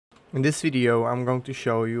In this video, I'm going to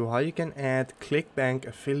show you how you can add Clickbank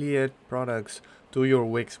affiliate products to your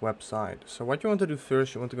Wix website. So what you want to do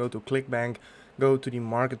first, you want to go to Clickbank, go to the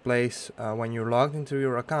marketplace when you're logged into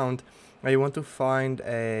your account, and you want to find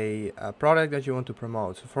a product that you want to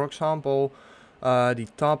promote. So for example, the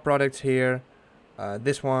top products here,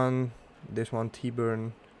 this one,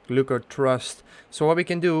 T-Burn, Glucose Trust. So what we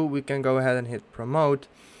can do, we can go ahead and hit promote,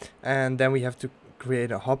 and then we have to create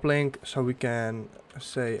a hop link. So we can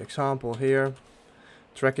say example here,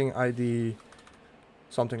 tracking ID,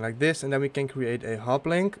 something like this, and then we can create a hop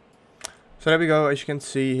link. So there we go. As you can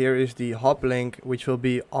see, here is the hop link, which will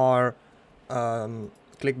be our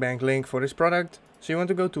Clickbank link for this product. So you want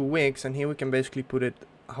to go to Wix, and here we can basically put it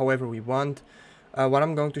however we want. What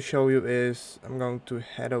I'm going to show you is I'm going to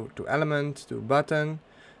head over to element, to button,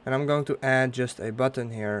 and I'm going to add just a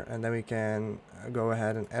button here, and then we can go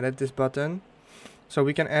ahead and edit this button. So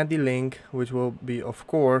we can add the link, which will be of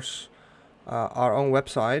course our own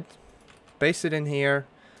website, paste it in here,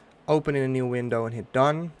 open in a new window and hit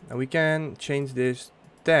done. And we can change this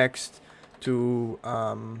text to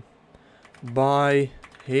buy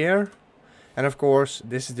here. And of course,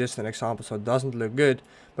 this is just an example, so it doesn't look good.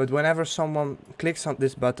 But whenever someone clicks on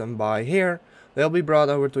this button buy here, they'll be brought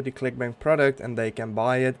over to the Clickbank product and they can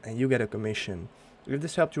buy it and you get a commission. If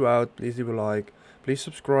this helped you out, please leave a like, please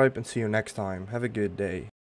subscribe and see you next time. Have a good day.